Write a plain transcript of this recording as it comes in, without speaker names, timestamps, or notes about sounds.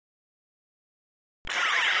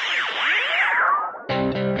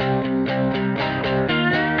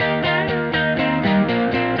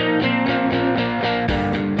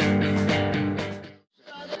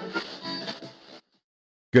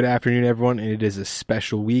Good afternoon, everyone, and it is a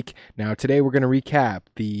special week. Now, today we're going to recap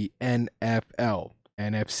the NFL,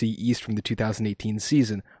 NFC East from the 2018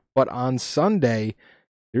 season. But on Sunday,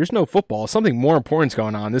 there's no football. Something more important's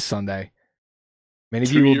going on this Sunday. Many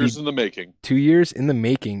of you will 2 years in the making. 2 years in the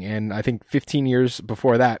making, and I think 15 years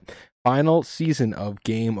before that. Final season of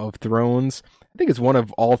Game of Thrones. I think it's one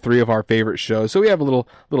of all three of our favorite shows. So we have a little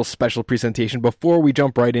special presentation before we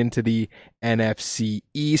jump right into the NFC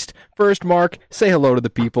East. First, Mark, say hello to the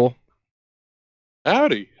people.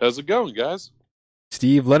 Howdy. How's it going, guys?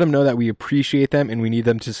 Steve, let them know that we appreciate them and we need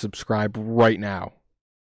them to subscribe right now.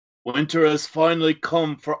 Winter has finally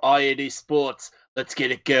come for I-80 Sports. Let's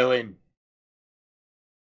get it going.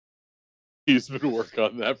 He's been working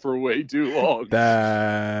on that for way too long.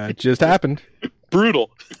 That just happened. Brutal.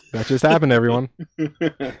 That just happened, everyone.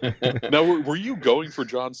 Now, were you going for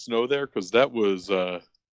Jon Snow there? Because that was,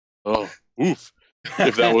 oof,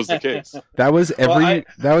 if that was the case. That was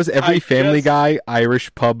every Family Guy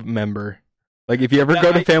Irish pub member. Like, if you ever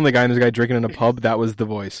go to Family Guy and there's a guy drinking in a pub, that was the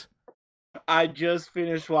voice. I just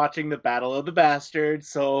finished watching the Battle of the Bastards,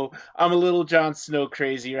 so I'm a little Jon Snow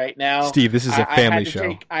crazy right now. Steve, this is a family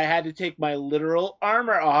show. I had to take my literal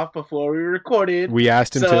armor off before we recorded. We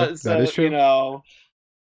asked him to. So, that is true.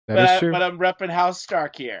 That is true. But I'm repping House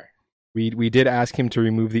Stark here. We did ask him to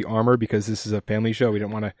remove the armor because this is a family show. We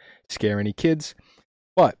don't want to scare any kids.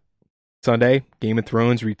 But Sunday, Game of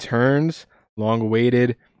Thrones returns,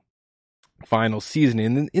 long-awaited final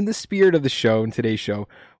season. In the spirit of the show, in today's show,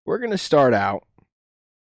 we're going to start out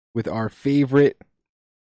with our favorite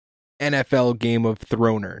NFL Game of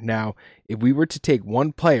Throner. Now, if we were to take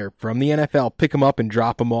one player from the NFL, pick him up and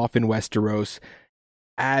drop him off in Westeros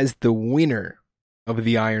as the winner of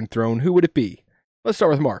the Iron Throne, who would it be? Let's start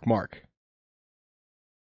with Mark. Mark.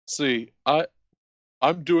 See,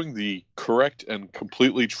 I'm doing the correct and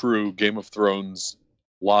completely true Game of Thrones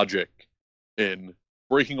logic in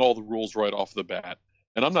breaking all the rules right off the bat.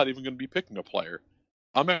 And I'm not even going to be picking a player.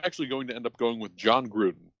 I'm actually going to end up going with Jon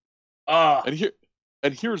Gruden.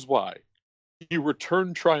 And here's why. He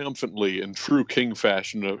returned triumphantly in true king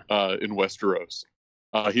fashion in Westeros.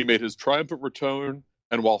 He made his triumphant return,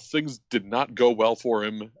 and while things did not go well for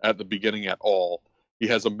him at the beginning at all, he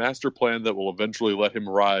has a master plan that will eventually let him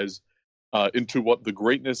rise into what the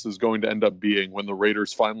greatness is going to end up being when the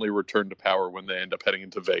Raiders finally return to power when they end up heading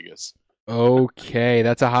into Vegas. Okay,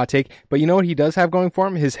 that's a hot take. But you know what he does have going for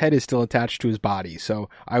him? His head is still attached to his body. So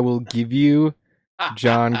I will give you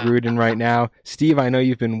Jon Gruden right now. Steve, I know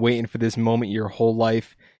you've been waiting for this moment your whole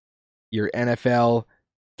life. Your NFL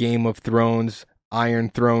Game of Thrones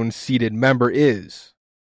Iron Throne seated member is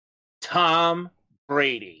Tom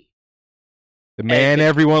Brady. The man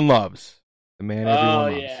everyone loves. The man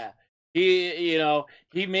everyone loves. Yeah.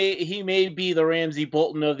 He may be the Ramsey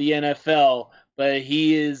Bolton of the NFL, but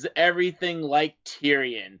he is everything like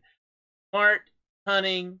Tyrion. Smart,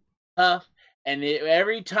 cunning, tough, and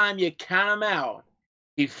every time you count him out,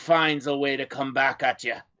 he finds a way to come back at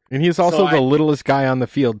you. And he's also the littlest guy on the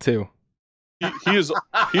field too. He is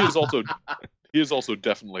also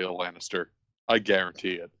definitely a Lannister. I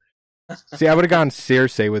guarantee it. See, I would have gone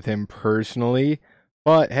Cersei with him personally,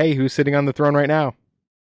 but hey, who's sitting on the throne right now?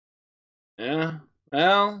 Yeah,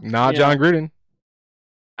 well, not Jon Gruden.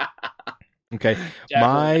 Okay,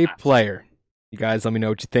 my player. You guys, let me know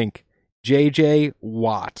what you think. J.J.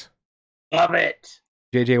 Watt. Love it.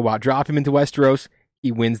 J.J. Watt. Drop him into Westeros.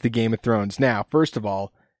 He wins the Game of Thrones. Now, first of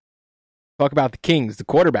all, talk about the Kings, the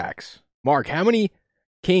quarterbacks. Mark, how many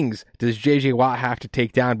Kings does J.J. Watt have to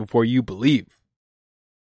take down before you believe?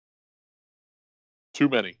 Too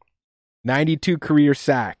many. 92 career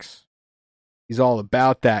sacks. He's all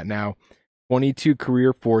about that now. 22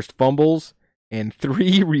 career forced fumbles and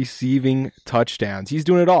 3 receiving touchdowns. He's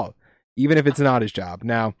doing it all, even if it's not his job.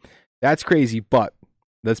 Now, that's crazy, but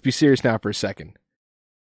let's be serious now for a second.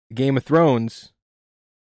 The Game of Thrones,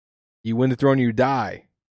 you win the throne, you die.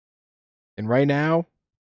 And right now,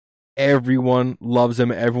 everyone loves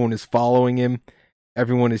him. Everyone is following him.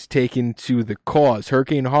 Everyone is taken to the cause.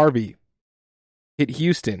 Hurricane Harvey hit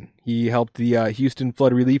Houston. He helped the Houston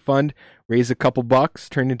Flood Relief Fund raise a couple bucks,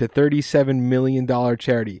 turned into $37 million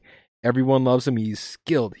charity. Everyone loves him. He's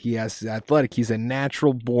skilled. He's athletic. He's a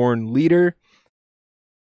natural-born leader.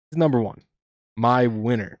 He's number one. My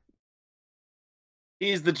winner.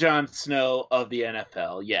 He's the Jon Snow of the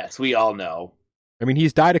NFL. Yes, we all know. I mean,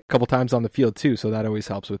 he's died a couple times on the field, too, so that always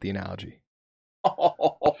helps with the analogy.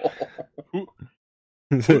 Who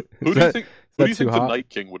do you think the Night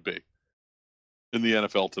King would be in the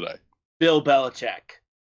NFL today? Bill Belichick.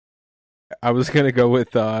 I was going to go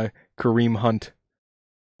with Kareem Hunt.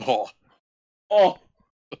 Oh.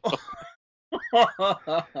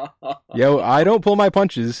 Yo, I don't pull my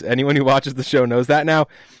punches. Anyone who watches the show knows that. Now,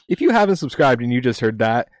 if you haven't subscribed and you just heard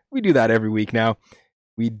that, we do that every week now.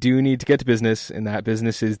 We do need to get to business, and that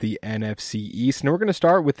business is the NFC East. And we're going to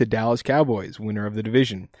start with the Dallas Cowboys, winner of the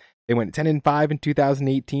division. They went 10-5 in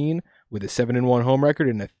 2018 with a 7-1 home record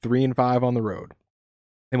and a 3-5 on the road.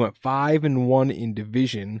 They went 5-1 in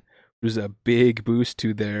division, which was a big boost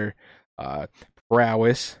to their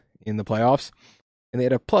prowess in the playoffs. And they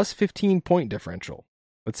had a plus 15-point differential.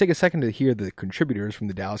 Let's take a second to hear the contributors from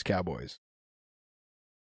the Dallas Cowboys.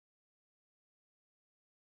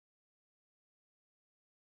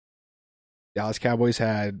 Dallas Cowboys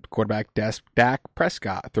had quarterback Dak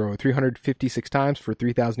Prescott throw 356 times for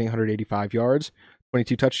 3,885 yards,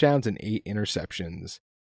 22 touchdowns, and 8 interceptions.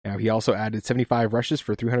 Now, he also added 75 rushes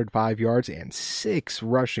for 305 yards and 6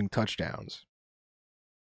 rushing touchdowns.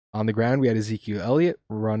 On the ground, we had Ezekiel Elliott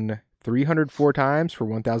run 304 times for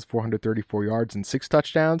 1,434 yards and 6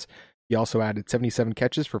 touchdowns. He also added 77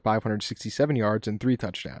 catches for 567 yards and 3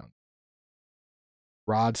 touchdowns.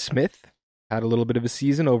 Rod Smith had a little bit of a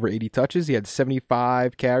season, over 80 touches. He had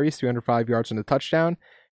 75 carries, 305 yards and a touchdown,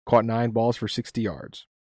 caught 9 balls for 60 yards.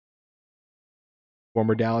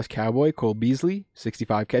 Former Dallas Cowboy Cole Beasley,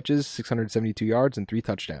 65 catches, 672 yards, and 3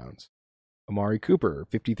 touchdowns. Amari Cooper,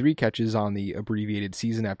 53 catches on the abbreviated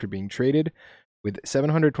season after being traded, with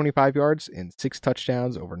 725 yards and 6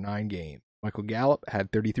 touchdowns over 9 games. Michael Gallup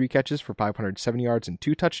had 33 catches for 507 yards and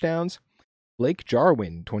 2 touchdowns. Blake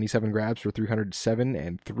Jarwin, 27 grabs for 307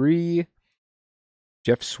 and 3.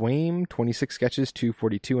 Jeff Swaim, 26 catches,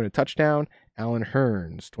 242 and a touchdown. Alan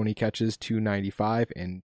Hearns, 20 catches, 295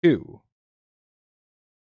 and 2.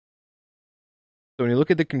 So when you look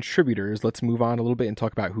at the contributors, let's move on a little bit and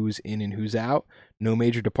talk about who's in and who's out. No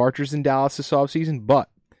major departures in Dallas this offseason, but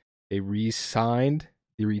they re-signed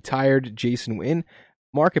the retired Jason Witten.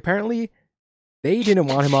 Mark, apparently they didn't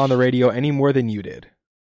want him on the radio any more than you did.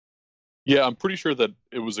 Yeah, I'm pretty sure that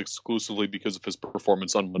it was exclusively because of his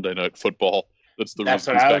performance on Monday Night Football. That's what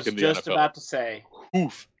reason I he's was back in the just NFL. about to say.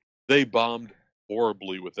 Oof, they bombed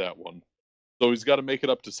horribly with that one. So he's got to make it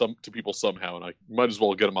up to people somehow, and I might as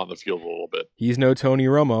well get him on the field a little bit. He's no Tony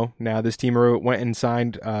Romo. Now this team went and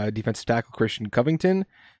signed defensive tackle Christian Covington,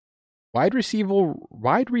 wide receiver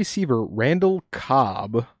Randall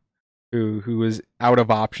Cobb, who was out of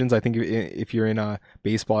options. I think if you're in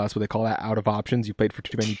baseball, that's what they call that, out of options. You played for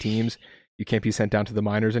too many teams. You can't be sent down to the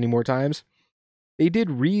minors any more times. They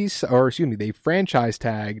they franchise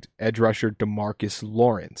tagged edge rusher DeMarcus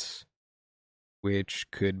Lawrence, which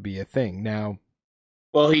could be a thing. Now,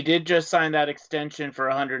 well, he did just sign that extension for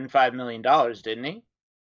 $105 million, didn't he?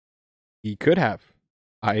 He could have.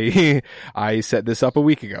 I set this up a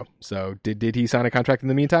week ago. So did he sign a contract in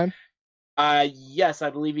the meantime? Yes,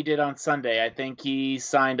 I believe he did on Sunday. I think he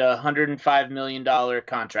signed a $105 million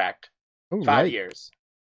contract. Oh, 5 years.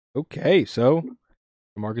 Okay, so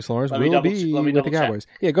Marcus Lawrence will be with the Cowboys.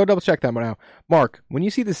 Check. Yeah, go double check that one out. Mark, when you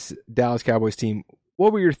see this Dallas Cowboys team,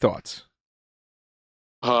 what were your thoughts?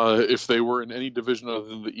 If they were in any division other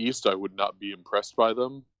than the East, I would not be impressed by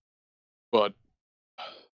them. But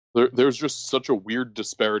there's just such a weird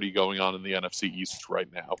disparity going on in the NFC East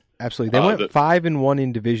right now. Absolutely. They went 5-1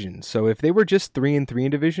 in division. So if they were just 3-3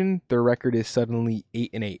 in division, their record is suddenly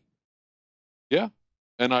 8-8. Yeah.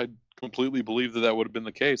 And I completely believe that would have been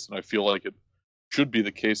the case. And I feel like it should be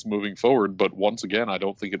the case moving forward. But once again, I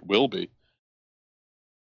don't think it will be.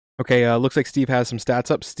 Okay, looks like Steve has some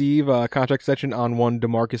stats up. Steve, contract extension on one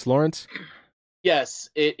DeMarcus Lawrence. Yes,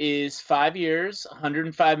 it is 5 years,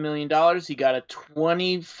 $105 million. He got a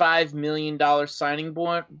 $25 million signing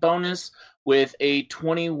bonus with a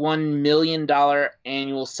 $21 million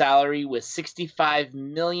annual salary with $65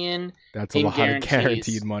 million. That's a lot of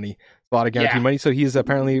guaranteed money. A lot of guaranteed money. So he's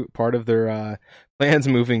apparently part of their plans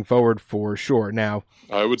moving forward for sure. Now,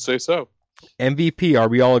 I would say so. MVP, are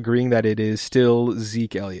we all agreeing that it is still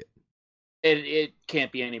Zeke Elliott? It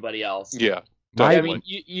can't be anybody else. Yeah. I mean,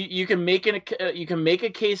 you can make a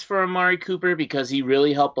case for Amari Cooper because he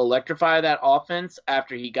really helped electrify that offense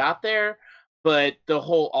after he got there, but the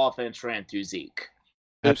whole offense ran through Zeke.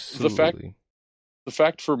 Absolutely. The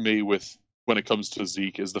fact for me when it comes to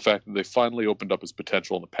Zeke is the fact that they finally opened up his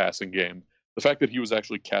potential in the passing game. The fact that he was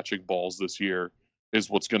actually catching balls this year is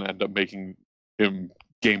what's going to end up making him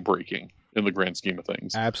game-breaking in the grand scheme of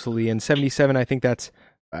things. Absolutely. And 77, I think that's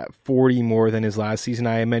 40 more than his last season.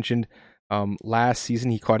 I mentioned last season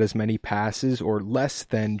he caught as many passes or less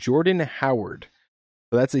than Jordan Howard.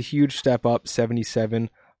 So that's a huge step up, 77.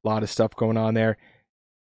 A lot of stuff going on there.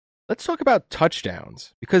 Let's talk about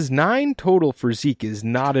touchdowns, because 9 total for Zeke is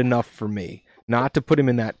not enough for me. not to put him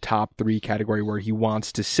in that top 3 category where he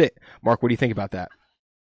wants to sit. Mark, what do you think about that?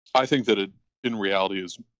 I think that it, in reality,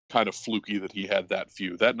 is kind of fluky that he had that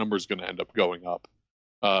few. That number is going to end up going up.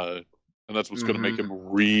 And that's what's going to make him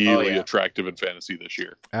really attractive in fantasy this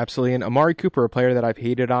year. Absolutely. And Amari Cooper, a player that I've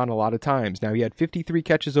hated on a lot of times. Now, he had 53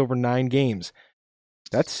 catches over 9 games.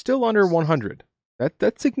 That's still under 100.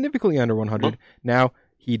 That's significantly under 100. Now,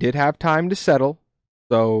 he did have time to settle.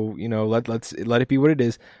 So, let's let it be what it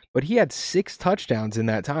is. But he had 6 touchdowns in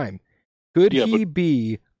that time. Could he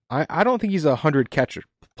be... I don't think he's a 100-catcher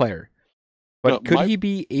player. But could he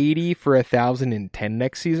be 80 for 1,010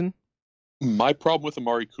 next season? My problem with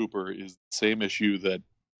Amari Cooper is the same issue that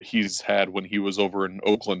he's had when he was over in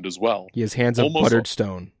Oakland as well. He has hands of buttered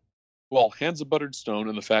stone. Well, hands of buttered stone,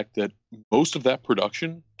 and the fact that most of that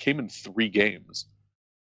production came in 3 games.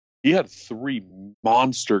 He had 3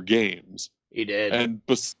 monster games. He did. And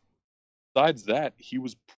besides that, he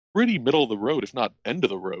was pretty middle of the road, if not end of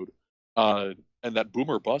the road. And that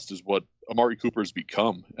boomer bust is what Amari Cooper's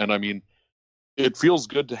become. And I mean, it feels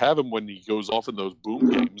good to have him when he goes off in those boom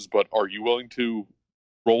games, but are you willing to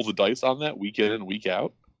roll the dice on that week in and week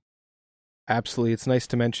out? Absolutely. It's nice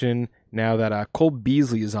to mention now that Cole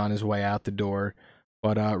Beasley is on his way out the door,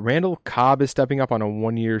 but Randall Cobb is stepping up on a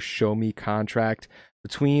 1-year show-me contract.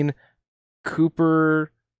 Between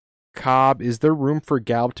Cooper, Cobb, is there room for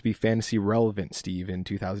Gallup to be fantasy relevant, Steve, in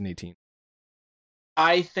 2018?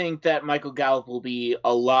 I think that Michael Gallup will be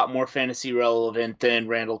a lot more fantasy relevant than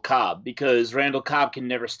Randall Cobb because Randall Cobb can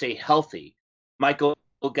never stay healthy. Michael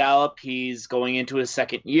Gallup, he's going into his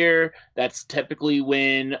 2nd year. That's typically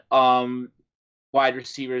when wide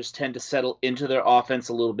receivers tend to settle into their offense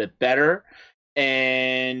a little bit better.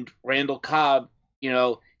 And Randall Cobb,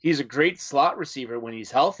 he's a great slot receiver when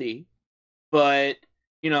he's healthy. But,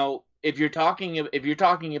 if you're talking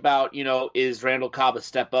about, is Randall Cobb a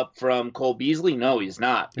step up from Cole Beasley? No, he's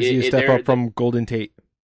not. Is he a step up from Golden Tate?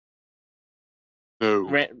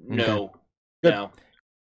 No. No.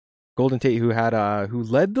 Golden Tate, who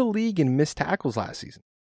led the league in missed tackles last season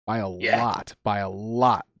by a lot.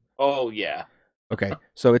 Oh yeah. Okay,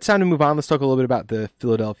 so it's time to move on. Let's talk a little bit about the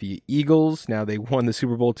Philadelphia Eagles. Now, they won the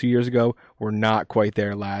Super Bowl 2 years ago. We're not quite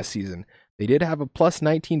there last season. They did have a plus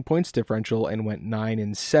 19 points differential and went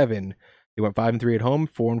 9-7. They went 5-3 at home,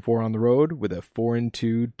 4-4 on the road, with a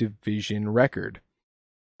 4-2 division record.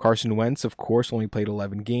 Carson Wentz, of course, only played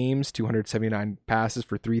 11 games, 279 passes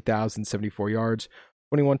for 3,074 yards,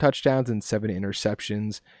 21 touchdowns, and 7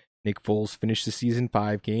 interceptions. Nick Foles finished the season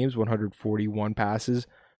 5 games, 141 passes,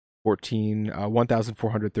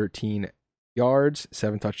 1,413 yards,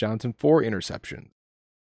 7 touchdowns, and 4 interceptions.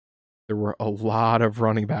 There were a lot of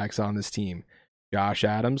running backs on this team. Josh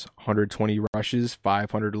Adams, 120 rushes,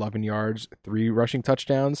 511 yards, 3 rushing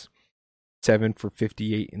touchdowns, 7 for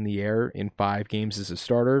 58 in the air in 5 games as a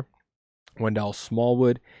starter. Wendell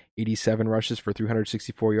Smallwood, 87 rushes for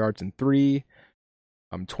 364 yards and 3,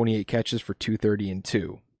 28 catches for 230 and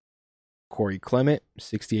 2. Corey Clement,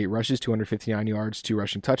 68 rushes, 259 yards, 2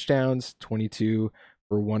 rushing touchdowns, 22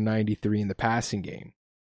 for 193 in the passing game.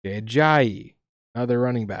 Jay Ajayi, another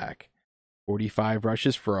running back, 45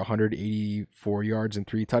 rushes for 184 yards and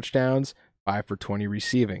 3 touchdowns, 5 for 20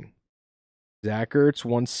 receiving. Zach Ertz,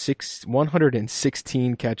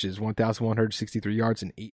 116 catches, 1,163 yards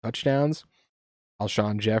and 8 touchdowns.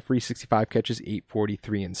 Alshon Jeffrey, 65 catches,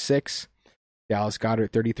 843 and 6. Dallas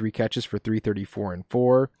Goedert, 33 catches for 334 and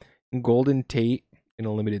 4. And Golden Tate, in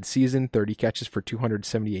a limited season, 30 catches for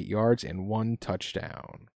 278 yards and 1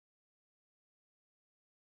 touchdown.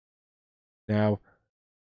 Now,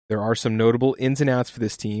 there are some notable ins and outs for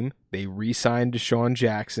this team. They re-signed Deshaun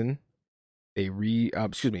Jackson. They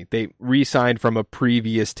re-signed from a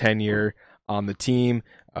previous tenure on the team.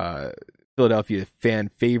 Philadelphia fan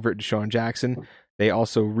favorite Deshaun Jackson. They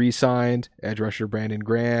also re-signed edge rusher Brandon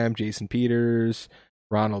Graham, Jason Peters,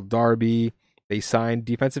 Ronald Darby. They signed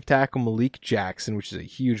defensive tackle Malik Jackson, which is a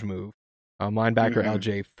huge move. Linebacker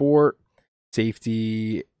LJ Fort,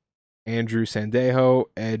 safety Andrew Sandejo,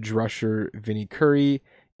 edge rusher Vinny Curry,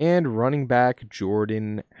 and running back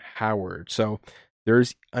Jordan Howard. So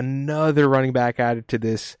there's another running back added to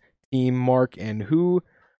this team, Mark, and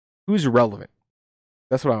who's relevant?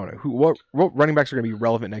 That's what I want to know. What running backs are going to be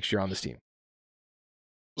relevant next year on this team?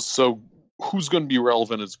 So who's going to be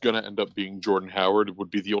relevant is going to end up being Jordan Howard. It would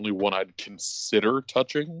be the only one I'd consider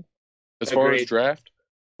touching as far as draft.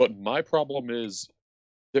 But my problem is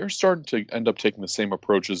they're starting to end up taking the same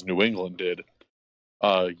approach as New England did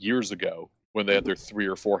years ago when they had their 3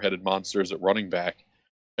 or 4 headed monsters at running back.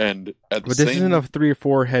 And this isn't a 3 or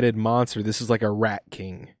 4 headed monster. This is like a rat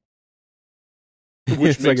king.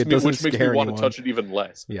 which It's like makes it me doesn't which makes me scare want to anyone. touch it even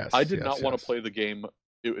less. Yes, I did yes, not want yes. to play the game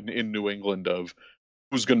in New England of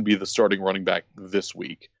who's going to be the starting running back this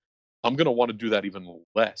week. I'm going to want to do that even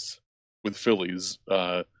less with Philly's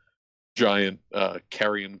giant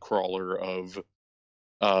carrion crawler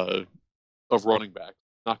uh, of running back.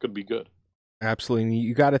 Not going to be good. Absolutely.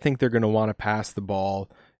 You got to think they're going to want to pass the ball.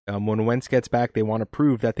 When Wentz gets back, they want to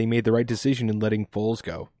prove that they made the right decision in letting Foles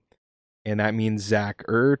go. And that means Zach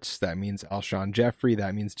Ertz. That means Alshon Jeffrey.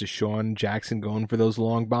 That means Deshaun Jackson going for those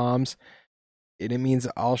long bombs. And it means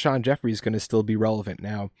Alshon Jeffrey is going to still be relevant.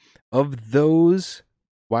 Now, of those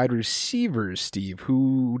wide receivers, Steve,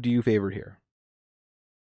 who do you favor here?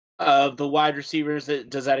 The wide receivers,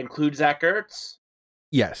 does that include Zach Ertz?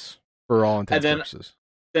 Yes, for all intents and purposes.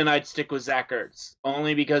 Then I'd stick with Zach Ertz,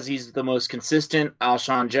 only because he's the most consistent.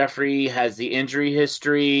 Alshon Jeffrey has the injury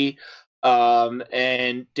history,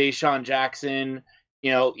 and Deshaun Jackson,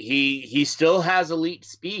 he still has elite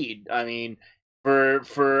speed. I mean,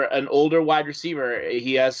 for an older wide receiver,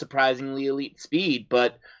 he has surprisingly elite speed,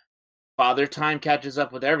 but Father Time catches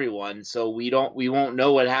up with everyone, so we won't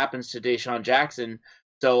know what happens to Deshaun Jackson.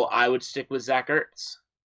 So I would stick with Zach Ertz.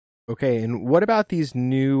 Okay, and what about these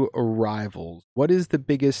new arrivals? What is the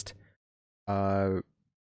biggest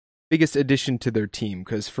addition to their team?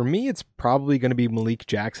 Because for me, it's probably going to be Malik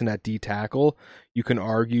Jackson at D tackle. You can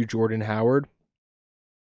argue Jordan Howard.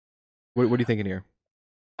 What are you thinking here?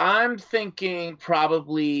 I'm thinking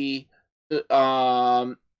probably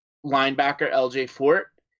linebacker LJ Fort,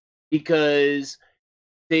 because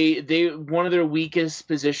they one of their weakest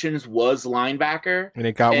positions was linebacker, and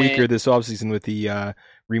it got weaker this offseason with the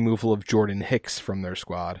removal of Jordan Hicks from their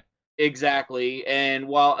squad. Exactly, and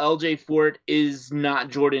while LJ Fort is not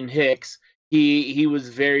Jordan Hicks, he was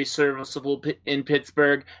very serviceable in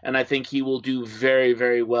Pittsburgh, and I think he will do very,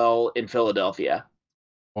 very well in Philadelphia.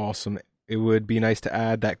 Awesome. It would be nice to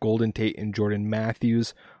add that Golden Tate and Jordan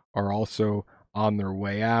Matthews are also on their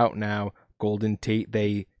way out. Now, Golden Tate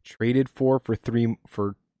they traded for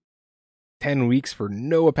 10 weeks for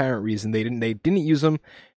no apparent reason. They didn't use him.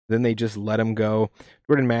 Then they just let him go.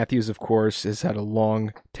 Jordan Matthews, of course, has had a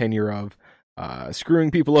long tenure of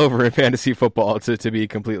screwing people over in fantasy football, to be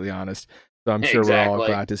completely honest. So I'm sure we're all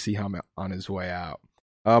glad to see him on his way out.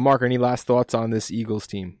 Mark, any last thoughts on this Eagles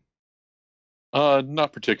team?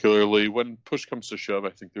 Not particularly. When push comes to shove, I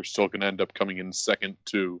think they're still going to end up coming in second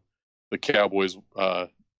to the Cowboys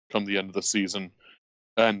come the end of the season.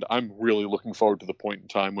 And I'm really looking forward to the point in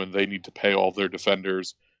time when they need to pay all their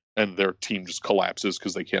defenders and their team just collapses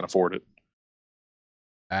because they can't afford it.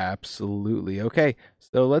 Absolutely. Okay,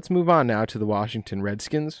 so let's move on now to the Washington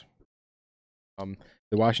Redskins. The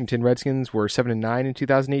Washington Redskins were 7-9 in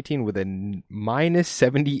 2018 with a minus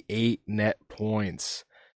 78 net points.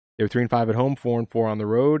 They were 3-5 at home, 4-4 on the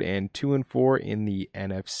road, and 2-4 in the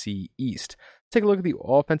NFC East. Let's take a look at the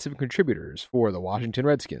offensive contributors for the Washington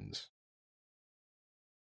Redskins.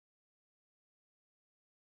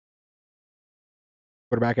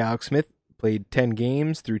 Quarterback Alex Smith played 10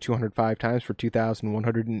 games, threw 205 times for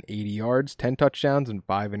 2,180 yards, 10 touchdowns, and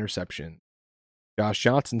 5 interceptions. Josh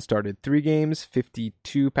Johnson started 3 games,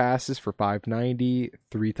 52 passes for 590,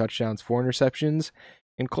 3 touchdowns, 4 interceptions.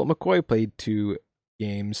 And Colt McCoy played 2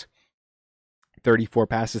 games, 34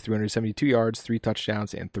 passes, 372 yards, 3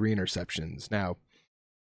 touchdowns, and 3 interceptions. Now,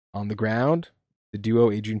 on the ground, the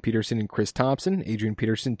duo Adrian Peterson and Chris Thompson. Adrian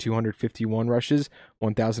Peterson, 251 rushes,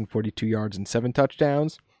 1,042 yards, and 7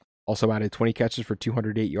 touchdowns. Also added 20 catches for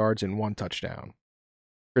 208 yards and 1 touchdown.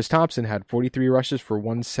 Chris Thompson had 43 rushes for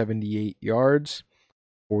 178 yards,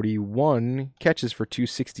 41 catches for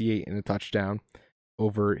 268 and a touchdown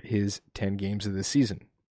over his 10 games of the season.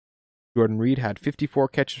 Jordan Reed had 54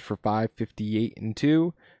 catches for 558 and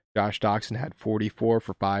 2. Josh Doctson had 44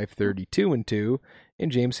 for 532 and 2.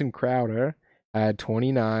 And Jameson Crowder had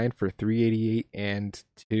 29 for 388 and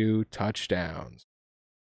 2 touchdowns.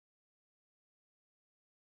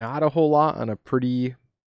 Not a whole lot on a pretty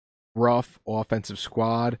rough offensive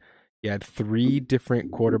squad. You had 3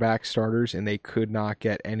 different quarterback starters, and they could not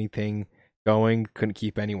get anything going. Couldn't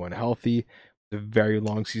keep anyone healthy. It was a very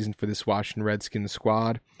long season for this Washington Redskins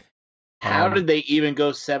squad. How did they even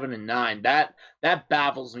go 7-9? That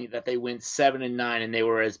baffles me that they went 7-9 and they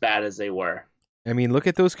were as bad as they were. I mean, look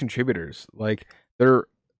at those contributors. Like, their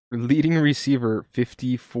leading receiver,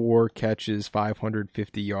 54 catches,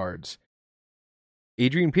 550 yards.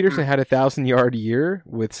 Adrian Peterson had a 1,000-yard year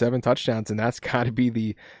with 7 touchdowns, and that's got to be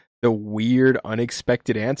the weird,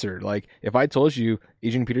 unexpected answer. Like, if I told you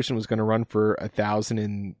Adrian Peterson was going to run for 1,000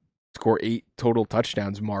 and score 8 total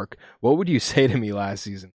touchdowns, Mark, what would you say to me last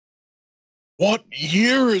season? What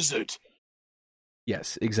year is it?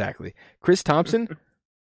 Yes, exactly. Chris Thompson,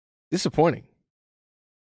 disappointing.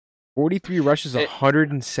 43 rushes,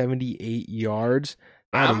 178 yards.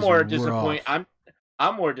 I'm more disappointed.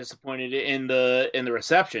 I'm more disappointed in the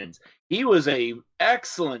receptions. He was a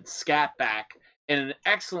excellent scat back and an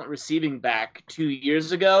excellent receiving back 2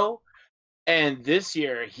 years ago, and this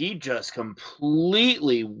year he just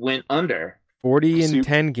completely went under. 40 in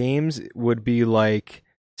 10 games would be like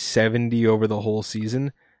 70 over the whole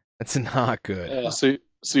season. That's not good.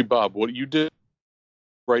 See, Bob, what you did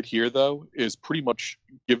right here, though, is pretty much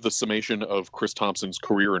give the summation of Chris Thompson's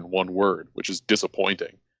career in one word, which is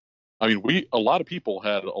disappointing. I mean, a lot of people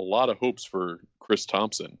had a lot of hopes for Chris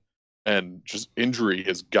Thompson, and just injury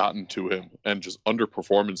has gotten to him, and just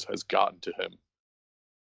underperformance has gotten to him.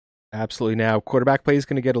 Absolutely. Now, quarterback play is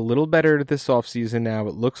going to get a little better this offseason now.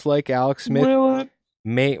 It looks like Alex Smith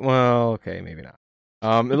maybe not.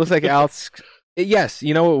 It looks like Alex... Yes,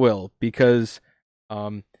 you know it will, because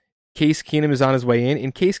Case Keenum is on his way in,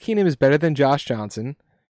 and Case Keenum is better than Josh Johnson,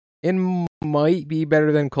 and might be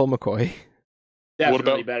better than Colt McCoy.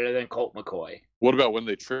 Definitely better than Colt McCoy. What about when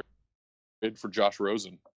they trade for Josh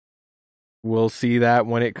Rosen? We'll see that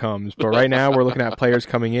when it comes. But right now, we're looking at players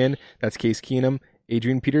coming in. That's Case Keenum.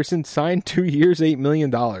 Adrian Peterson signed 2 years, $8 million.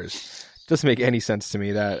 Doesn't make any sense to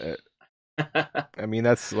me. I mean,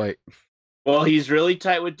 that's like... Well, he's really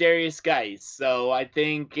tight with Darius Geis, so I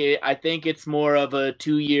think it's more of a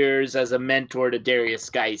 2 years as a mentor to Darius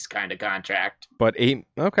Geis kind of contract. But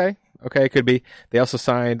okay, it could be. They also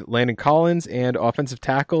signed Landon Collins and offensive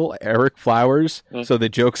tackle Eric Flowers, so the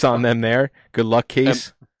joke's on them there. Good luck,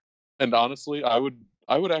 Case. And honestly, I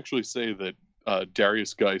would actually say that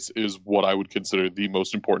Darius Geis is what I would consider the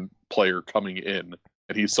most important player coming in,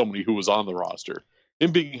 and he's somebody who was on the roster.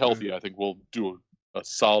 Him being healthy, I think, will do a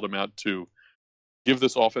solid amount to give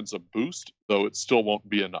this offense a boost, though it still won't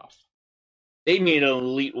be enough. They need an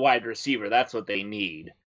elite wide receiver. That's what they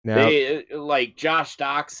need. Now, they like Josh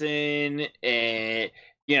Doxson, and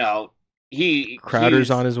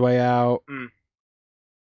Crowder's on his way out.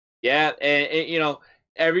 Yeah, and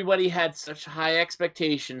everybody had such high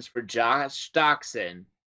expectations for Josh Doxson,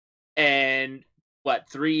 and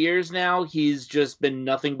 3 years now he's just been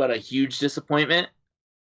nothing but a huge disappointment.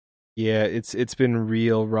 Yeah, it's been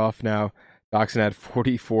real rough now. Doxson had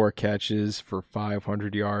 44 catches for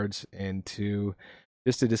 500 yards and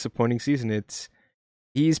just a disappointing season.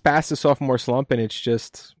 He's past the sophomore slump, and it's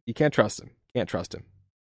just you can't trust him.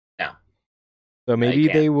 No. So maybe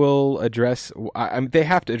they will address. They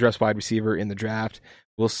have to address wide receiver in the draft.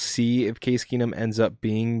 We'll see if Case Keenum ends up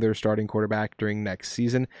being their starting quarterback during next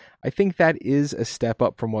season. I think that is a step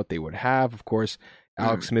up from what they would have. Of course,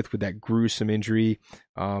 Alex Smith with that gruesome injury.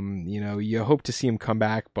 You hope to see him come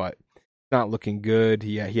back, but it's not looking good.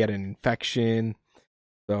 He had an infection,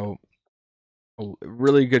 so a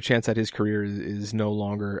really good chance that his career is no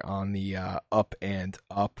longer on the up and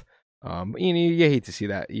up. You hate to see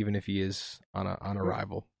that, even if he is on a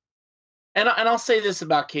rival. And I'll say this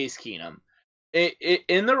about Case Keenum: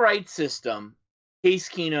 in the right system, Case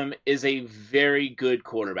Keenum is a very good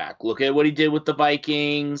quarterback. Look at what he did with the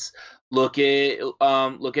Vikings. Look at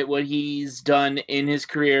what he's done in his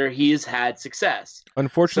career. He has had success.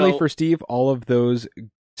 Unfortunately for Steve, all of those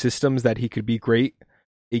systems that he could be great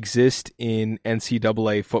exist in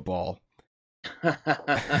NCAA football,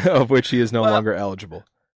 of which he is no longer eligible.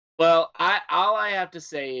 Well, all I have to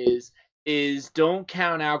say is don't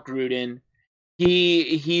count out Gruden.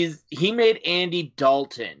 He made Andy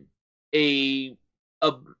Dalton a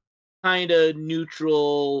kind of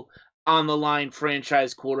neutral, on the line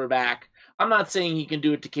franchise quarterback. I'm not saying he can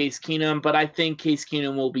do it to Case Keenum, but I think Case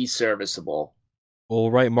Keenum will be serviceable. All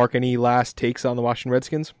right, Mark, any last takes on the Washington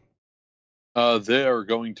Redskins? They are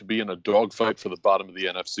going to be in a dogfight for the bottom of the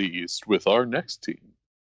NFC East with our next team.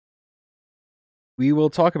 We will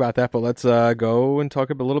talk about that, but let's go and talk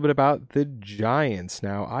a little bit about the Giants.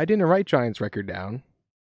 Now, I didn't write Giants record down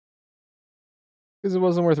because it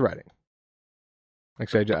wasn't worth writing.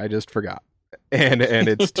 Actually, I just forgot. And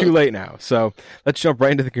it's too late now. So let's jump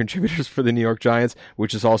right into the contributors for the New York Giants,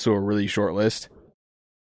 which is also a really short list.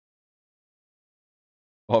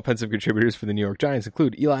 Offensive contributors for the New York Giants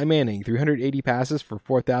include Eli Manning, 380 passes for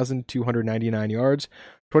 4,299 yards,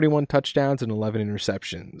 21 touchdowns, and 11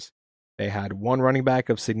 interceptions. They had one running back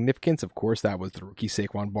of significance. Of course, that was the rookie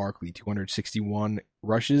Saquon Barkley, 261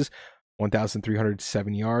 rushes,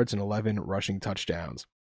 1,307 yards, and 11 rushing touchdowns.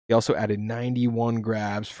 He also added 91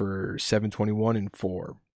 grabs for 721 and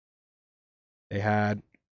 4. They had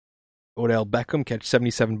Odell Beckham catch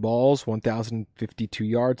 77 balls, 1,052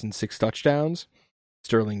 yards, and 6 touchdowns.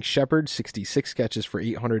 Sterling Shepard, 66 catches for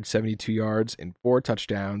 872 yards and 4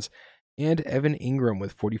 touchdowns. And Evan Ingram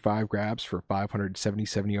with 45 grabs for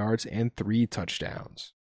 577 yards and 3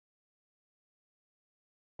 touchdowns.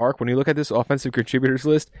 Mark, when you look at this offensive contributors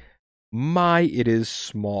list, it is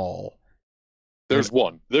small. There's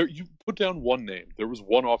one. There, you put down one name. There was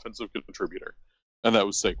one offensive contributor, and that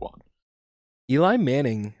was Saquon. Eli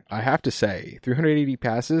Manning, I have to say, 380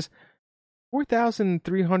 passes,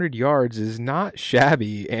 4,300 yards is not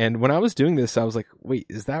shabby. And when I was doing this, I was like, wait,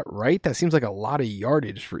 is that right? That seems like a lot of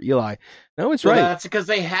yardage for Eli. No, it's right. That's because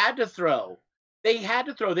they had to throw.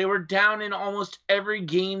 They were down in almost every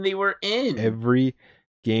game they were in. Every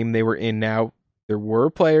game they were in. Now, there were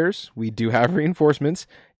players. We do have reinforcements.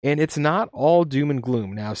 And it's not all doom and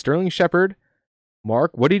gloom. Now, Sterling Shepard,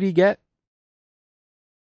 Mark, what did he get?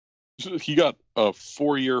 He got a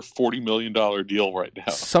 4-year, $40 million deal right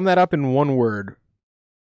now. Sum that up in one word.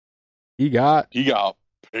 He got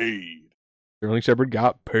paid. Sterling Shepard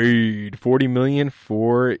got paid. $40 million,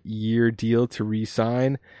 4-year deal to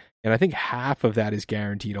re-sign. And I think half of that is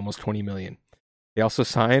guaranteed, almost $20 million. They also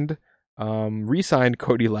re-signed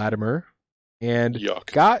Cody Latimer. And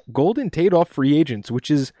got Golden Tate off free agents,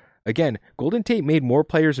 which is, again, Golden Tate made more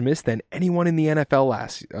players miss than anyone in the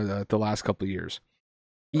NFL the last couple of years.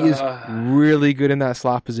 He is really good in that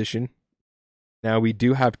slot position. Now, we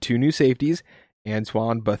do have 2 new safeties,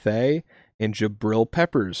 Antoine Bethea and Jabril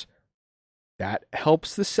Peppers. That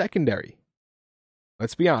helps the secondary.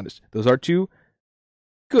 Let's be honest. Those are 2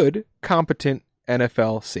 good, competent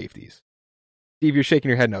NFL safeties. Steve, you're shaking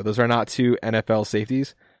your head no. Those are not 2 NFL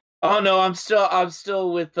safeties. Oh no, I'm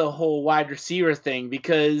still with the whole wide receiver thing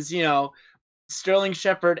because, Sterling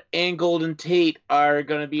Shepard and Golden Tate are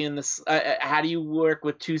going to be in the. How do you work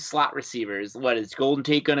with 2 slot receivers? What is Golden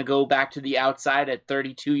Tate going to go back to the outside at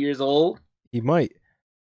 32 years old? He might.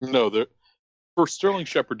 No, for Sterling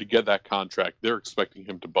Shepard to get that contract, they're expecting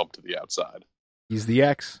him to bump to the outside. He's the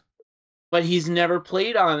X. But he's never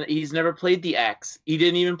played the X. He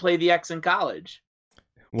didn't even play the X in college.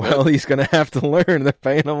 Well, he's going to have to learn. They're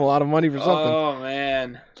paying him a lot of money for something. Oh,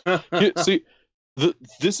 man. See,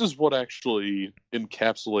 this is what actually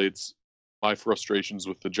encapsulates my frustrations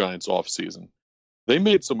with the Giants offseason. They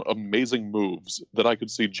made some amazing moves that I could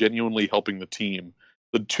see genuinely helping the team.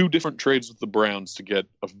 The 2 different trades with the Browns to get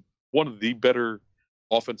one of the better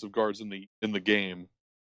offensive guards in the game,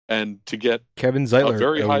 and to get Kevin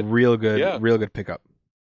Zeitler, real good pickup.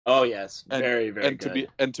 Oh, yes. Very good.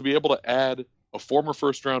 To be able to add a former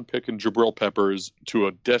first-round pick in Jabril Peppers to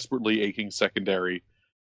a desperately aching secondary,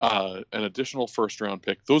 an additional first-round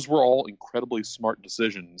pick. Those were all incredibly smart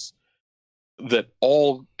decisions that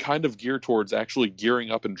all kind of gear towards actually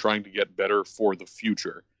gearing up and trying to get better for the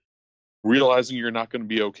future. Realizing you're not going to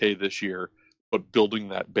be okay this year, but building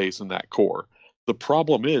that base and that core. The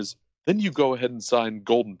problem is, then you go ahead and sign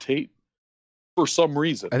Golden Tate for some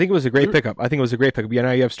reason. I think it was a great pickup.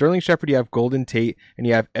 Now you have Sterling Shepard, you have Golden Tate, and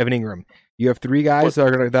you have Evan Ingram. You have 3 guys that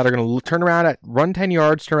are going to turn around run 10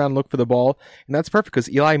 yards, turn around and look for the ball, and that's perfect because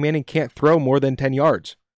Eli Manning can't throw more than 10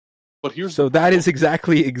 yards. But that is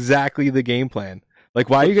exactly the game plan. Like,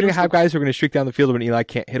 why are you going to have guys who are going to streak down the field when Eli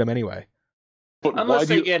can't hit them anyway? But unless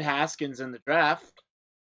they get Haskins in the draft.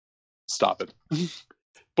 Stop it.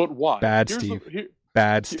 But why? Bad Steve.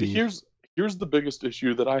 Here's the biggest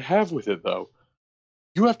issue that I have with it, though.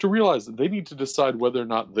 You have to realize that they need to decide whether or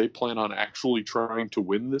not they plan on actually trying to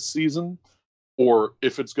win this season, or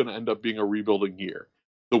if it's going to end up being a rebuilding year.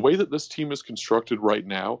 The way that this team is constructed right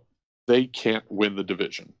now, they can't win the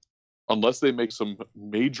division unless they make some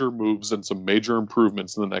major moves and some major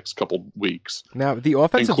improvements in the next couple weeks. Now, the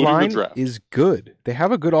offensive line is good. They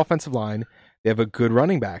have a good offensive line. They have a good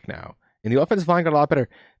running back now. And the offensive line got a lot better.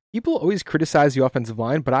 People always criticize the offensive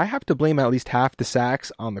line, but I have to blame at least half the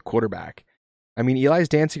sacks on the quarterback. I mean, Eli's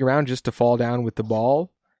dancing around just to fall down with the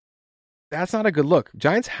ball. That's not a good look.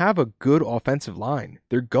 Giants have a good offensive line.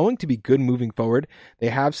 They're going to be good moving forward. They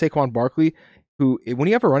have Saquon Barkley, who, when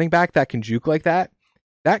you have a running back that can juke like that,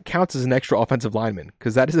 that counts as an extra offensive lineman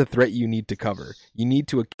because that is a threat you need to cover. You need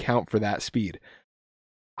to account for that speed.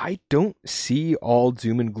 I don't see all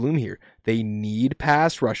doom and gloom here. They need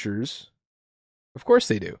pass rushers. Of course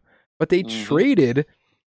they do. But they traded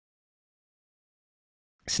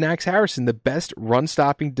Snacks Harrison, the best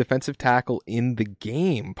run-stopping defensive tackle in the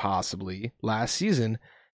game, possibly, last season.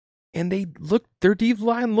 And their D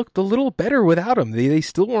line looked a little better without him. They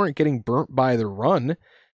still weren't getting burnt by the run.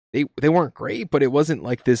 They weren't great, but it wasn't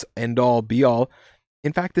like this end-all, be-all.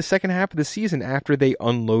 In fact, the second half of the season, after they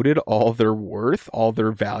unloaded all their worth, all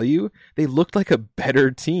their value, they looked like a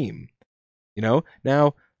better team.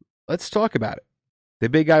 Now, let's talk about it. The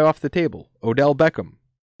big guy off the table, Odell Beckham.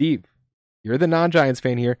 Steve, you're the non-Giants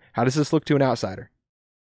fan here. How does this look to an outsider?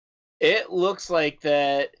 It looks like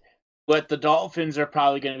that what the Dolphins are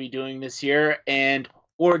probably going to be doing this year and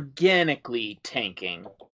organically tanking.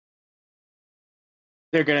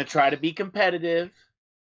 They're going to try to be competitive,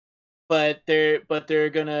 but they're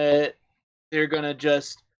going to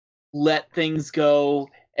just let things go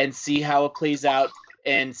and see how it plays out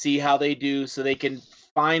and see how they do so they can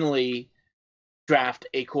finally draft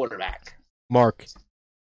a quarterback. Mark,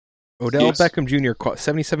 Odell Yes. Beckham Jr. caught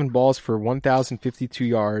 77 balls for 1,052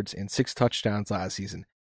 yards and 6 touchdowns last season.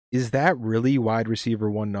 Is that really wide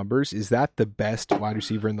receiver one numbers? Is that the best wide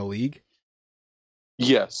receiver in the league?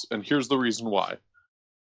 Yes, and here's the reason why.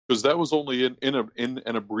 Because that was only in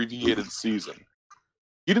an abbreviated season.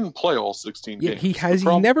 He didn't play all 16 Yeah, games.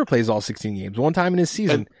 he never plays all 16 games. One time in his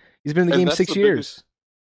season. He's been in the game that's 6 the years.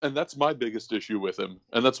 And that's my biggest issue with him.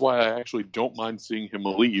 And that's why I actually don't mind seeing him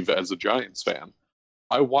leave as a Giants fan.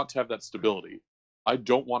 I want to have that stability. I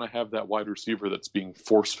don't want to have that wide receiver that's being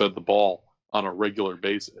force-fed the ball on a regular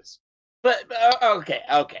basis. But okay.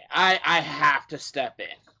 I have to step in.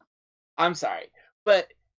 I'm sorry. But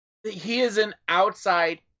he is an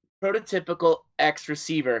outside, prototypical X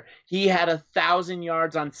receiver. He had 1,000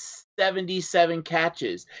 yards on 77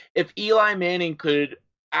 catches. If Eli Manning could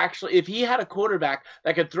actually, if he had a quarterback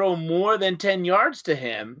that could throw more than 10 yards to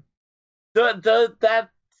him, that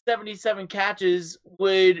 77 catches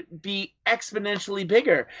would be exponentially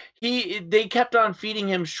bigger. They kept on feeding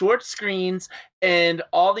him short screens and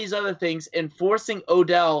all these other things and forcing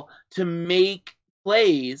Odell to make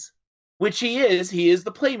plays, which he is. He is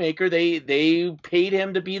the playmaker. They paid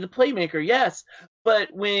him to be the playmaker, yes.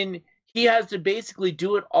 But when he has to basically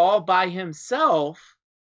do it all by himself,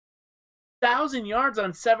 1,000 yards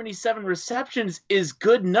on 77 receptions is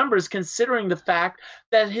good numbers considering the fact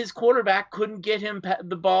that his quarterback couldn't get him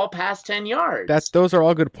the ball past 10 yards. Those are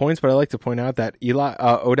all good points, but I like to point out that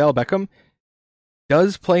Odell Beckham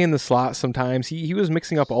does play in the slot sometimes. He was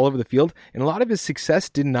mixing up all over the field, and a lot of his success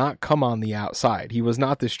did not come on the outside. He was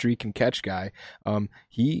not the streak and catch guy.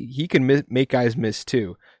 He can make guys miss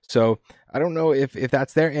too. So I don't know if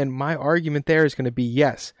that's there, and my argument there is going to be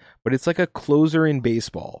yes, but it's like a closer in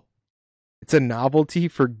baseball. It's a novelty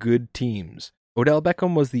for good teams. Odell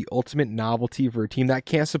Beckham was the ultimate novelty for a team that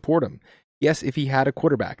can't support him. Yes, if he had a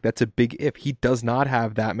quarterback, that's a big if. He does not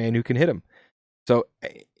have that man who can hit him. So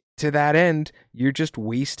to that end, you're just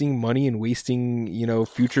wasting money and wasting,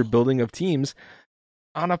 future building of teams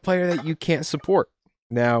on a player that you can't support.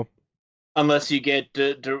 Now, unless you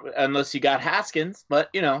got Haskins, but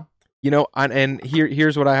and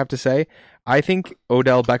here's what I have to say. I think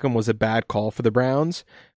Odell Beckham was a bad call for the Browns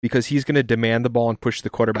because he's going to demand the ball and push the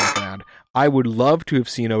quarterback around. I would love to have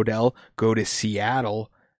seen Odell go to Seattle.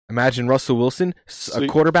 Imagine Russell Wilson, a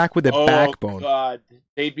quarterback with a backbone. Oh God,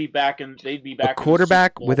 they'd be back. A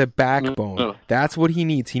quarterback with a backbone. No. That's what he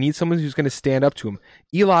needs. He needs someone who's going to stand up to him.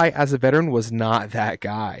 Eli, as a veteran, was not that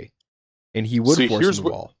guy, and he would force him the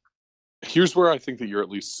ball. Here's where I think that you're at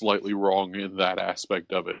least slightly wrong in that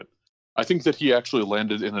aspect of it. I think that he actually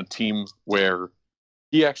landed in a team where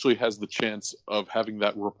he actually has the chance of having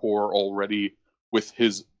that rapport already with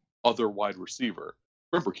his other wide receiver.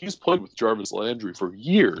 Remember, he's played with Jarvis Landry for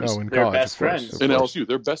years. Oh, in They're college, best friends. In LSU,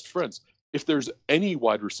 they're best friends. If there's any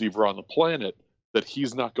wide receiver on the planet that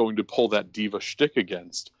he's not going to pull that diva shtick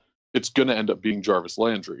against, it's going to end up being Jarvis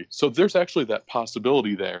Landry. So there's actually that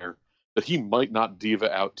possibility there that he might not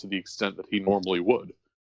diva out to the extent that he normally would.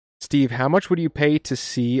 Steve, how much would you pay to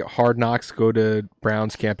see Hard Knocks go to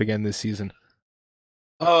Browns camp again this season?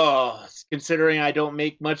 Oh, considering I don't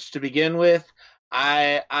make much to begin with,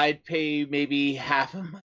 I'd pay maybe half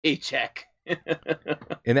of my paycheck.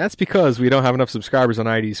 And that's because we don't have enough subscribers on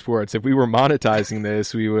ID Sports. If we were monetizing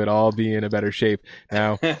this, we would all be in a better shape.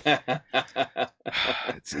 Now, it's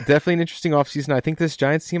definitely an interesting offseason. I think this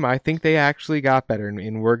Giants team, I think they actually got better,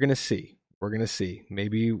 and we're going to see. We're going to see.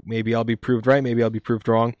 Maybe I'll be proved right. Maybe I'll be proved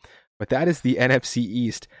wrong. But that is the NFC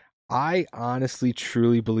East. I honestly,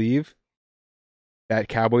 truly believe that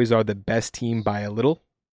Cowboys are the best team by a little.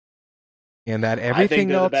 And that everything I think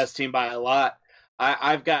they're else... the best team by a lot.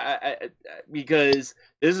 Because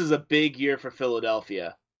this is a big year for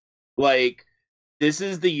Philadelphia. Like, this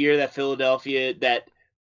is the year that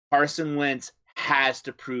Carson Wentz has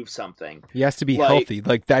to prove something. He has to be healthy,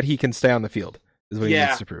 like that he can stay on the field is what he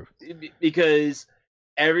needs to prove. Because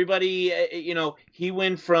everybody, he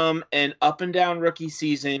went from an up and down rookie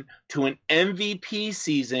season to an MVP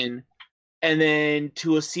season, and then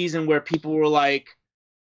to a season where people were like,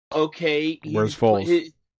 okay, where's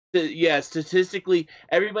Foles? Statistically,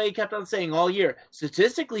 everybody kept on saying all year,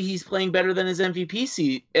 statistically, he's playing better than his MVP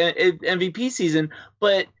season.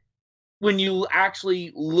 But when you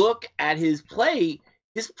actually look at his play,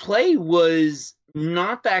 his play was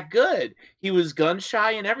not that good. He was gun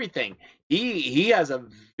shy and everything. He has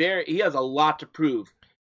a lot to prove.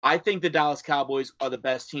 I think the Dallas Cowboys are the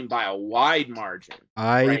best team by a wide margin.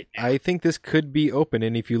 I think this could be open,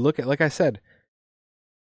 and if you look at, like I said,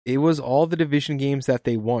 it was all the division games that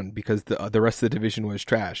they won because the rest of the division was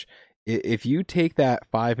trash. If you take that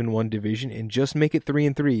 5-1 division and just make it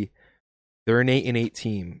 3-3, they're an 8-8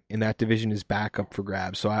 team, and that division is back up for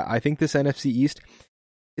grabs. So I think this NFC East.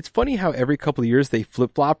 It's funny how every couple of years they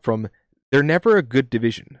flip flop from. They're never a good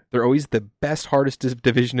division. They're always the best, hardest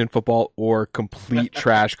division in football or complete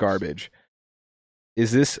trash garbage.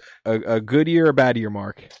 Is this a good year or a bad year,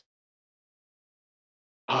 Mark?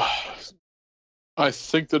 I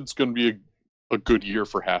think that it's going to be a good year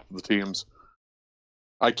for half of the teams.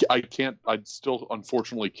 I still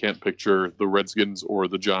unfortunately can't picture the Redskins or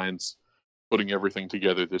the Giants putting everything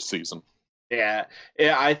together this season. Yeah.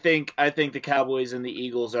 I think the Cowboys and the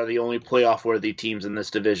Eagles are the only playoff worthy teams in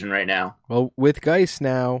this division right now. Well, with Geis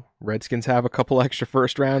now, Redskins have a couple extra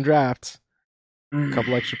first round drafts, a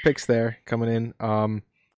couple extra picks there coming in.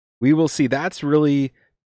 We will see. That's really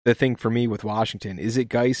the thing for me with Washington. Is it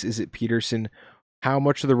Geis? Is it Peterson? How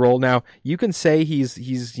much of the role now? You can say he's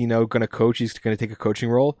going to coach. He's going to take a coaching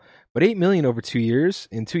role, but $8 million over 2 years,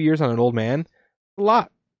 in 2 years on an old man, a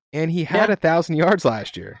lot. And he had 1,000 yards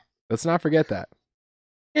last year. Let's not forget that.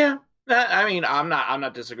 Yeah, I mean, I'm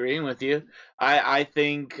not disagreeing with you. I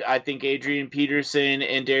think Adrian Peterson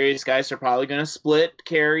and Darius Geis are probably going to split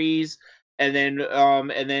carries, and then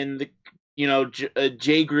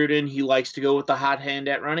Jay Gruden, he likes to go with the hot hand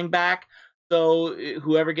at running back. So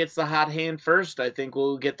whoever gets the hot hand first, I think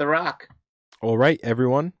will get the rock. All right,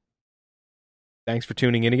 everyone. Thanks for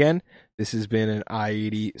tuning in again. This has been an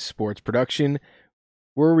I-80 Sports production.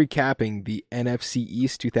 We're recapping the NFC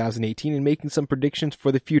East 2018 and making some predictions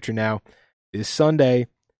for the future. Now, this Sunday,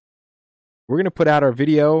 we're going to put out our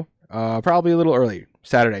video probably a little early,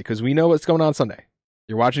 Saturday, because we know what's going on Sunday.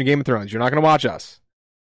 You're watching Game of Thrones. You're not going to watch us.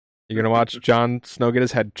 You're going to watch Jon Snow get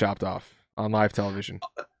his head chopped off on live television.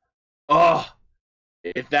 Oh,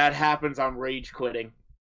 if that happens, I'm rage quitting.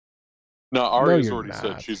 No, Arya's already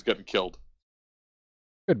said she's getting killed.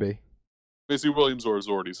 Could be. Maisie Williams has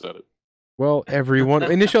already said it. Well, everyone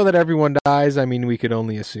in the show that everyone dies, I mean, we could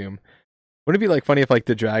only assume. Wouldn't it be funny if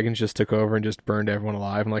the dragons just took over and just burned everyone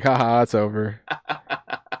alive? I'm like, haha, it's over.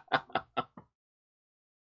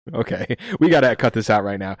 Okay, we gotta cut this out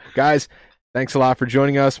right now, guys. Thanks a lot for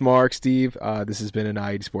joining us, Mark, Steve. This has been an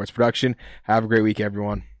I-80 Sports production. Have a great week,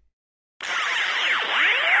 everyone.